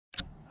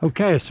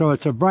Okay, so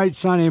it's a bright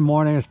sunny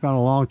morning. It's been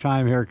a long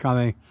time here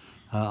coming.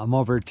 I'm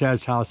over at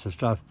Ted's house and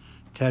stuff.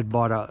 Ted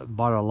bought a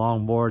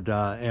longboard,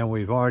 and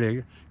we've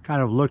already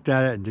kind of looked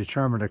at it and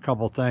determined a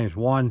couple things.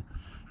 One,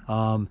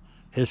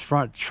 his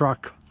front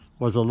truck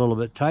was a little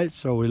bit tight,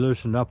 so we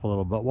loosened up a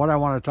little bit. What I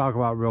want to talk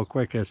about real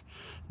quick is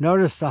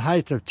notice the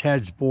height of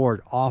Ted's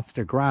board off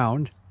the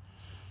ground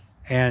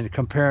and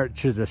compare it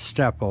to the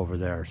step over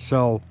there.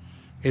 So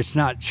it's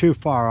not too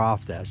far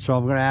off that. So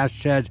I'm going to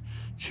ask Ted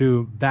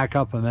to back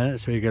up a minute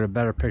so you get a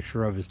better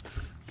picture of his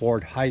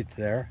board height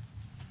there.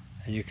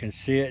 And you can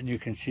see it, and you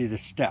can see the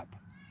step.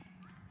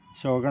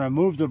 So we're going to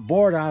move the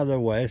board out of the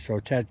way. So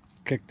Ted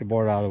kicked the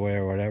board out of the way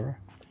or whatever.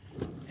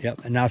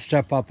 Yep, and now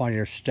step up on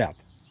your step.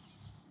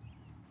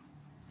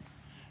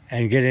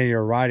 And get in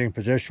your riding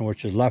position,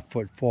 which is left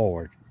foot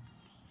forward.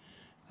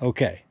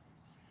 Okay.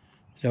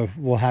 So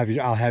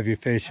I'll have you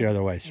face the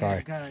other way,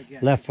 sorry.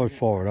 Left foot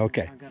forward,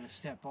 okay.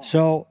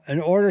 So in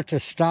order to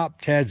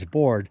stop Ted's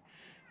board,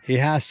 he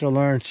has to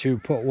learn to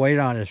put weight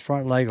on his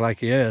front leg like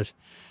he is.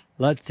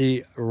 Let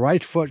the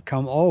right foot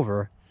come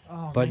over,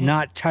 but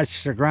not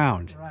touch the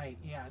ground. Right,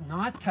 yeah,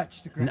 not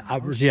touch the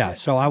ground. Yeah,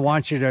 so I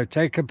want you to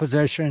take a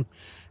position,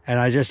 and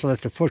I just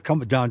let the foot come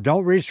down.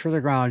 Don't reach for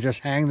the ground, just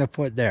hang the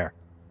foot there.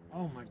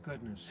 Oh my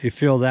goodness. You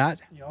feel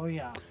that? Oh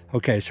yeah.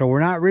 Okay, so we're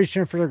not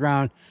reaching for the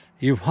ground.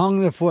 You've hung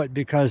the foot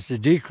because the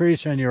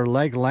decrease in your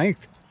leg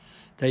length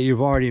that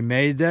you've already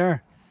made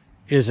there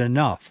is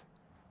enough,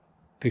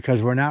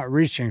 because we're not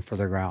reaching for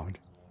the ground.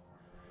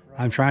 Right.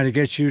 I'm trying to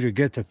get you to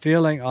get the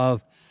feeling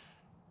of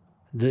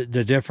the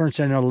difference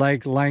in the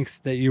leg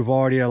length that you've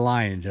already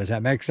aligned. Does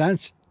that make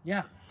sense?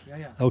 Yeah,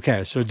 yeah.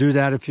 Okay, so do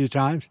that a few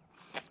times.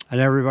 And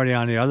everybody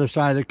on the other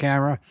side of the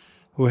camera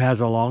who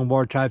has a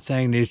longboard type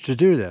thing needs to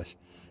do this.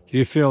 Do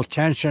you feel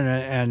tension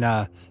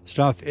and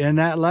stuff in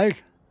that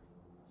leg?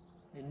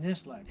 In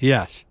this leg?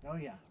 Yes. Oh,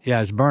 yeah.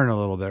 Yeah, it's burning a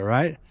little bit,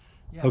 right?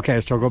 Yeah.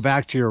 Okay, so go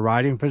back to your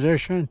riding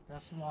position.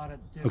 That's a lot of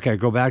difference. Okay,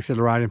 go back to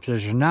the riding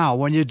position. Now,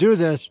 when you do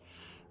this,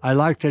 I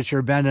like that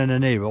you're bending the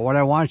knee, but what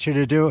I want you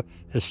to do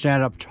is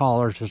stand up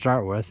taller to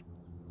start with.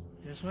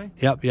 This way?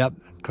 Yep,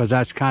 because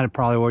that's kind of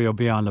probably where you'll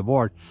be on the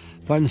board.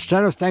 But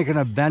instead of thinking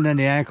of bending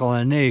the ankle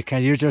and knee,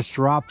 can you just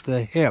drop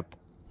the hip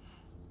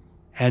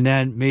and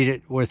then meet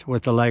it with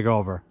the leg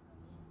over?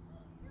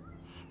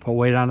 Put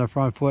weight on the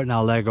front foot,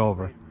 now leg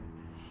over.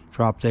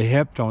 Drop the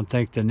hip, don't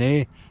think the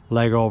knee,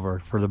 leg over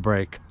for the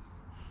break.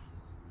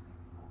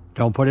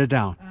 Don't put it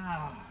down. All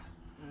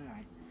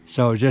right.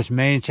 So just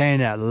maintain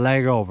that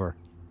leg over.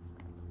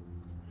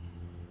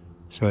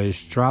 So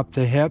he's dropped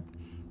the hip,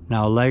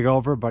 now leg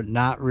over, but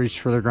not reach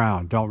for the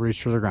ground. Don't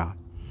reach for the ground.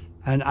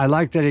 And I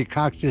like that he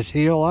cocked his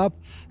heel up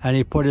and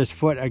he put his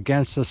foot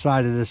against the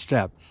side of the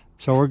step.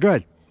 So we're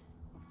good.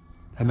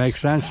 That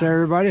makes sense to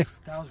everybody?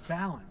 That was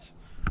balance.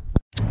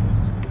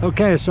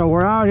 Okay, so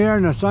we're out here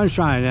in the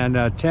sunshine, and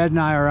Ted and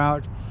I are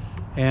out,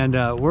 and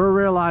we're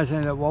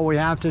realizing that what we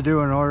have to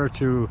do in order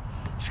to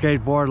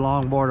skateboard,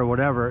 longboard, or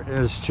whatever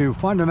is to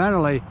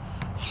fundamentally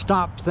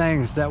stop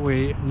things that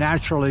we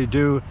naturally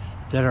do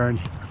that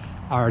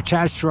are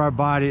attached to our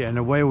body and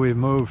the way we've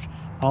moved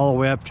all the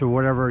way up to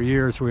whatever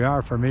years we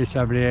are. For me,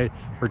 78.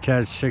 For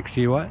Ted,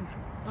 60 what?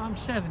 I'm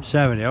 70.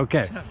 70,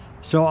 okay. 70.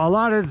 So a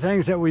lot of the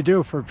things that we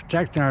do for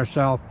protecting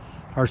ourselves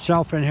are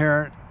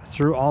self-inherent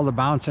through all the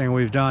bouncing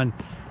we've done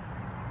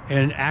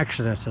in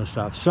accidents and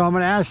stuff. So I'm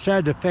going to ask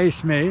Ted to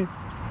face me.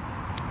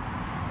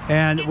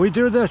 And we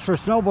do this for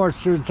snowboard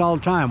students all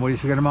the time. We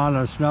used to get them out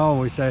on the snow and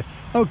we say,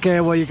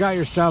 okay, well, you got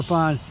your stuff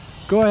on.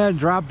 Go ahead and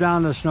drop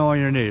down the snow on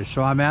your knees.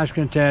 So I'm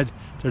asking Ted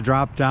to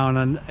drop down,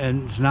 and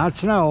it's not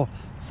snow,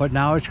 but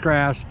now it's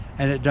grass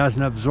and it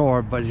doesn't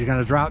absorb, but he's going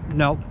to drop,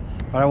 nope.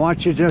 But I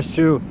want you just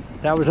to,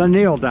 that was a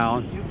kneel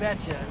down. You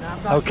betcha. And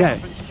I'm not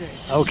okay.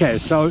 Okay,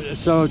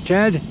 so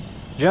Ted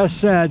just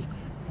said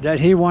that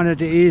he wanted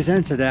to ease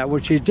into that,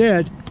 which he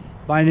did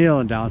by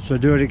kneeling down. So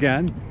do it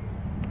again.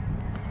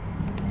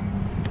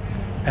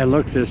 And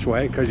look this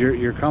way, because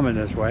you're coming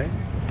this way.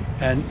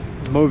 And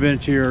move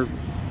into your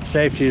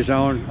safety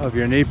zone of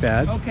your knee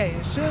pads. Okay,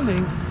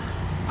 assuming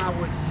I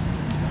would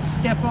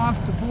step off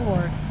the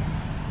board.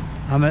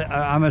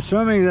 I'm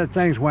assuming that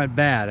things went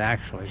bad,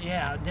 actually.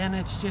 Yeah, then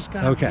it's just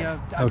going to be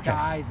a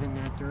dive in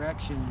that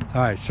direction.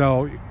 All right,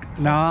 so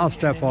now I'll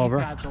step over.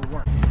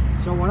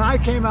 So when I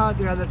came out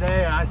the other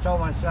day and I told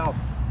myself,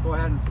 go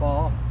ahead and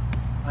fall,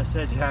 I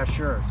said, yeah,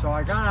 sure. So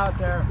I got out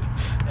there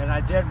and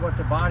I did what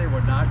the body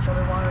would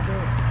naturally want to do.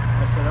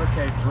 I said,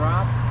 okay,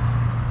 drop.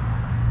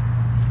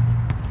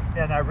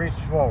 And I reached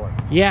forward.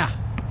 Yeah.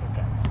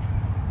 Okay.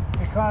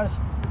 Because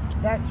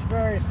that's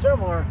very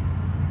similar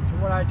to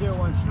what I do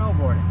when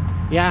snowboarding.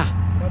 Yeah.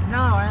 But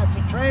now I have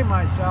to train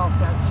myself.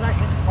 That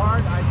second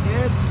part I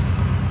did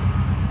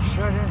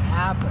shouldn't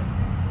happen.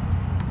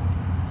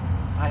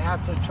 I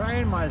have to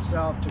train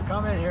myself to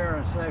come in here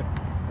and say,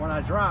 when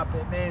I drop,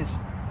 it means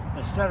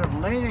instead of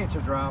leaning to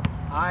drop,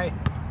 I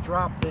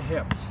drop the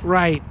hips.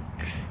 Right.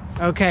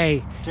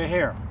 Okay. To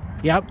here.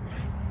 Yep.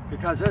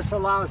 Because this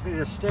allows me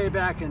to stay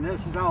back in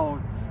this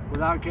zone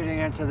without getting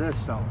into this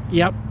zone.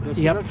 Yep. This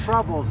is a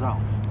trouble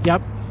zone.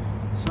 Yep.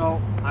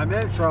 So I'm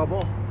in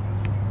trouble,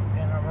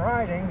 and I'm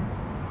riding,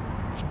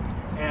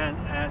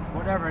 and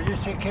whatever. You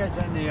see kids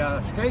in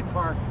the skate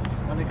park,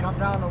 when they come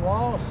down the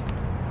walls,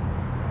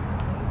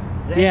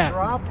 they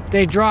drop.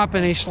 They drop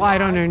and they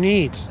slide on their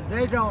knees.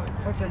 They don't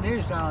put the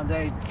knees down,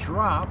 they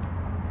drop.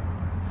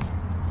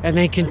 And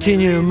they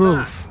continue to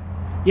move.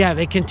 Back. Yeah,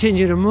 they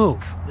continue to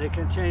move. They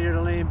continue to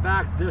lean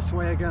back this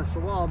way against the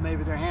wall.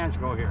 Maybe their hands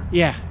go here.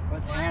 Yeah.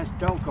 But the hands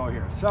don't go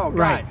here. So,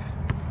 guys,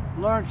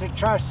 learn to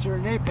trust your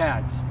knee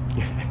pads.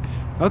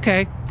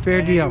 Okay,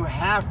 fair deal. You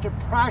have to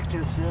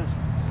practice this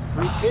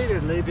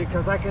repeatedly,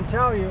 because I can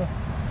tell you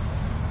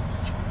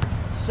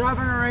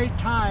 7 or 8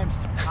 times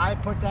I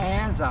put the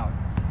hands out.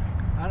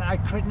 And I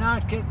could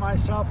not get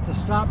myself to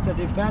stop the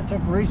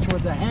defensive reach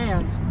with the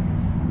hands.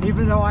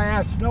 Even though I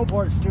asked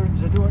snowboard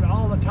students to do it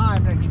all the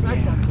time and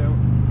expect them to,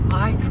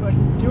 I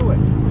couldn't do it.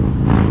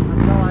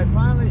 Until I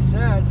finally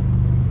said,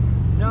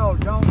 no,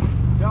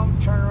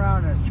 don't turn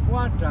around and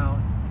squat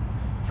down.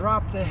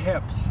 Drop the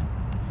hips.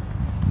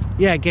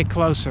 Yeah, get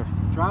closer.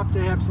 Drop the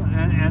hips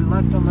and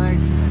let the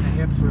legs and the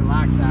hips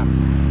relax after.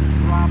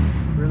 Drop,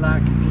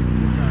 relax, and keep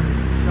this on.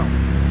 So,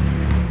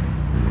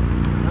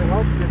 I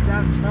hope that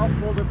that's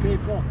helpful to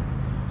people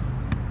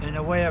in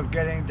a way of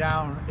getting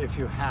down if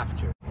you have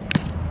to.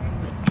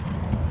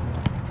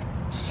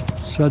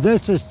 So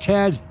this is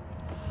Ted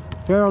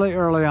fairly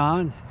early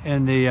on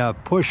in the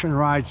push and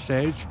ride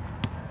stage.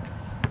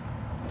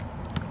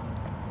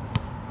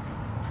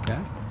 Okay.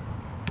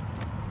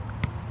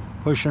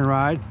 Push and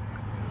ride.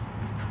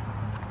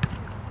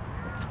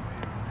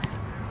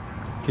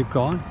 Keep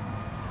going.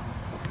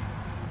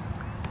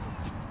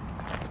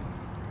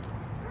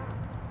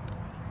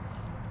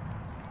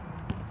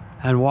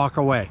 And walk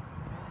away.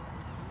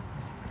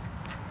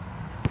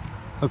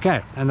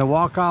 Okay, and the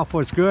walk off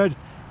was good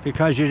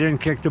because you didn't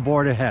kick the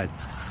board ahead.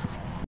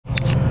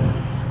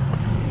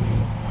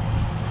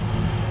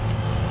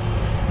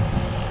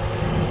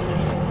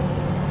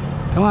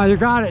 Come on, you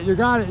got it, you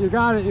got it, you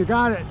got it, you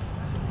got it.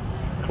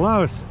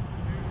 Close.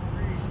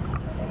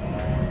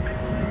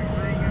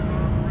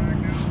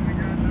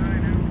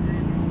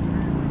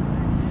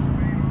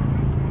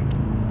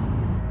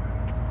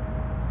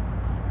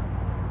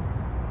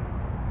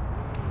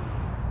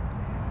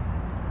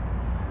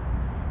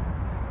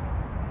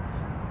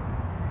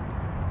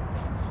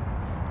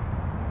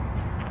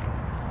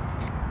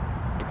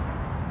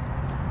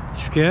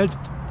 Skid.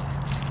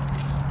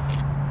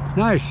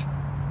 Nice.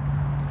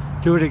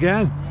 Do it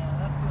again. Yeah,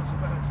 that feels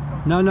about as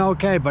comfortable. No,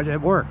 okay, but it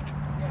worked.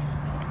 Yeah.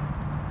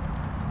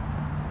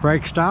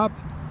 Brake stop.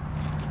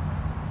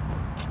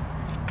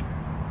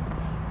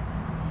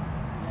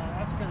 Yeah,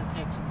 that's going to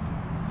take some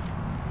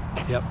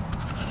doing. Yep.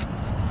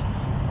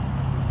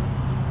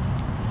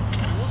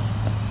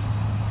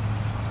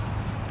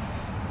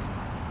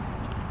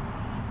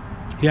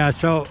 Yeah,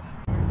 so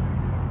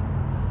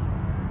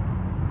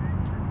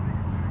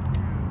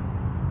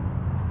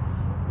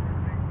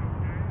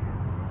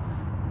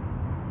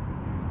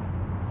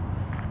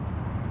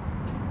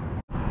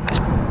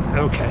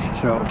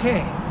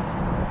Okay,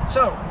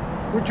 so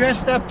we're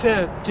dressed up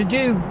to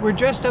do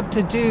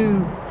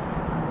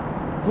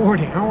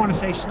boarding. I don't want to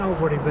say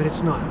snowboarding, but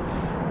it's not.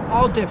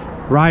 All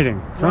different.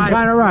 Riding, some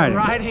kind of riding.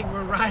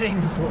 We're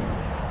riding the board.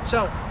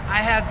 So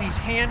I have these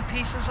hand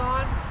pieces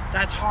on.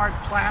 That's hard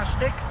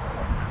plastic.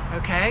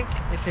 Okay,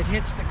 if it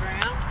hits the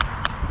ground,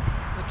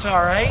 it's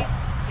all right.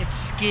 It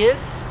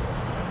skids,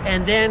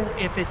 and then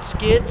if it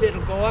skids,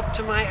 it'll go up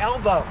to my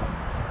elbow.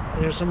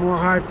 And there's some more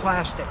hard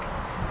plastic.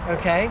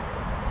 Okay.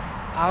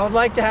 I would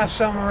like to have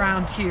some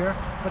around here,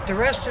 but the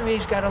rest of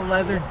me's got a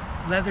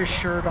leather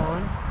shirt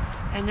on.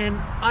 And then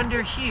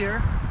under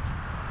here,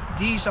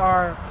 these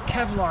are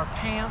Kevlar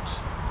pants.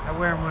 I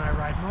wear them when I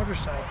ride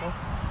motorcycle.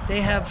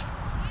 They have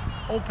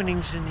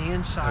openings in the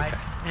inside,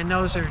 and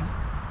those are...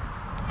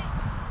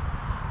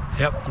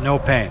 Yep, no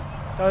pain.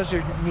 Those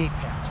are knee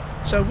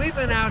pads. So we've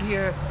been out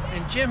here,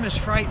 and Jim has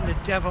frightened the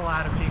devil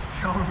out of me,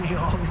 showing me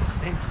all these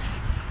things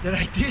that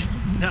I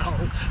didn't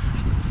know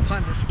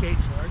on the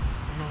skateboard.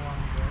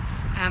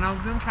 And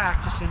I've been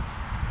practicing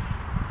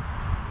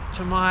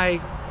to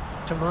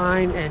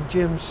mine and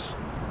Jim's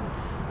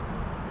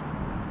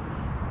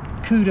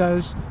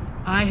kudos.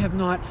 I have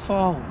not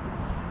fallen.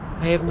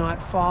 I have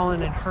not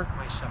fallen and hurt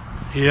myself.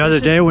 The other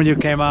day when you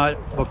came out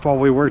before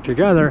we worked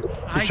together,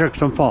 you took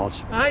some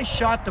falls. I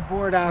shot the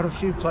board out a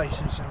few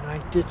places and I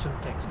did some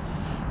things.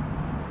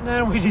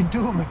 No, we didn't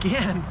do them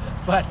again,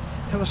 but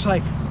it was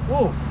like,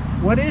 whoa,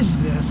 what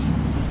is this?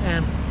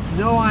 And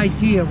no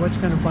idea what's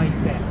going to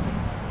bite back.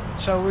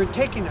 So we're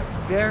taking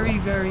a very,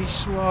 very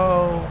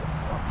slow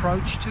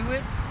approach to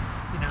it.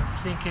 You know,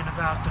 thinking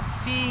about the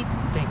feet,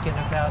 thinking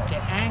about the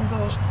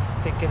angles,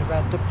 thinking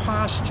about the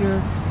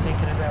posture,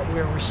 thinking about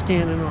where we're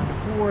standing on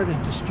the board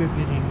and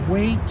distributing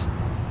weight,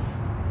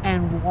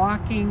 and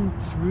walking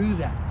through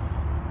that.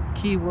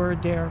 Key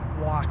word there,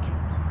 walking.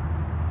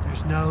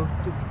 There's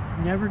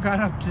never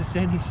got up to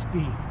any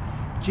speed.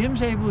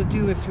 Jim's able to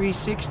do a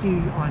 360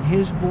 on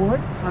his board,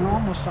 and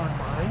almost on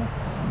mine.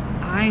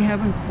 I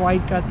haven't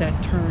quite got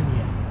that turn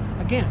yet.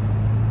 Again,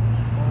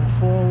 going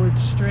forward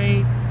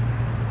straight?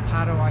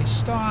 How do I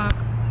stop?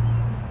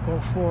 Go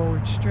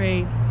forward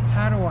straight.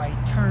 How do I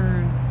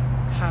turn?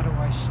 How do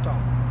I stop?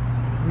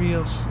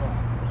 Real slow.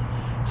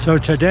 So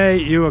today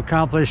you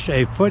accomplished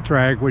a foot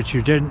drag, which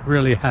you didn't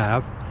really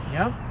have.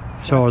 Yep.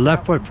 So a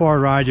left foot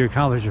forward ride, you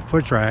accomplished a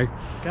foot drag.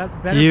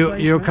 Got better You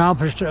placement.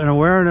 accomplished an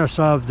awareness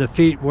of the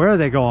feet, where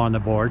they go on the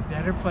board.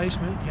 Better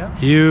placement,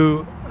 yep.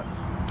 You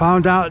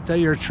found out that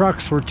your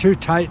trucks were too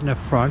tight in the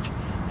front,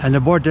 and the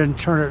board didn't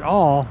turn at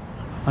all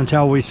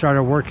until we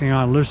started working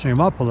on loosening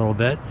them up a little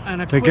bit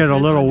And to get a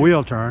equipment little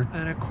wheel turn.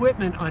 An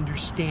equipment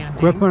understanding.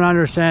 Equipment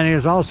understanding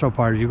is also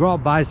part of it. You go out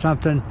and buy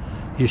something,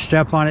 you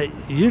step on it,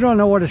 you don't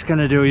know what it's going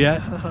to do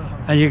yet,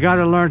 and you got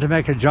to learn to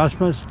make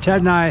adjustments.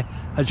 Ted and I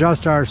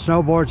adjust our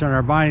snowboards and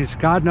our bindings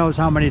God knows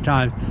how many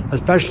times,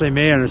 especially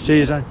me in a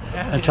season,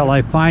 until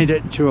I find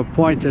it to a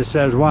point that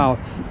says, wow,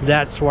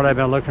 that's what I've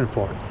been looking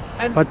for.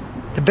 But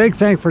the big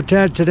thing for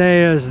Ted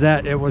today is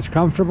that it was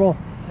comfortable.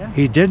 Yeah.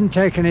 He didn't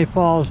take any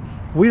falls.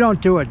 We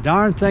don't do a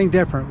darn thing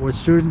different with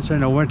students in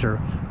the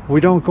winter. We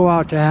don't go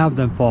out to have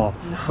them fall.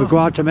 No. We go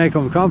out to make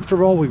them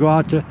comfortable. We go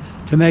out to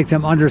make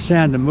them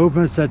understand the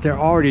movements that they're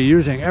already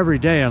using every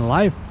day in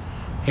life.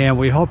 And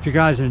we hope you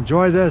guys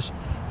enjoy this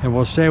and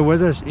will stay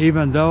with us,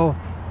 even though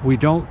we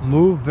don't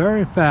move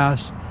very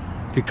fast,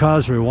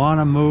 because we want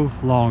to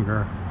move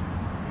longer.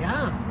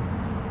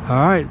 Yeah.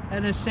 All right.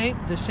 And the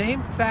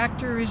same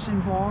factor is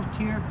involved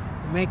here.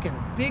 Making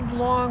a big,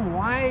 long,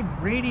 wide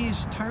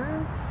radius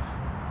turn.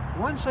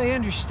 Once I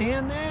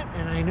understand that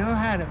and I know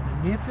how to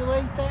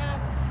manipulate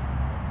that,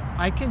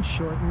 I can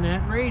shorten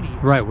that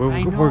radius. Right,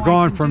 we're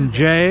going from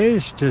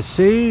J's to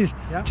C's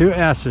to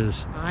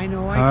S's. I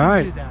know I All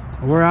can do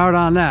that. We're out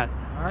on that.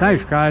 All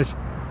Thanks, right. guys.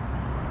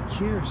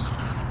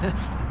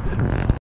 Cheers.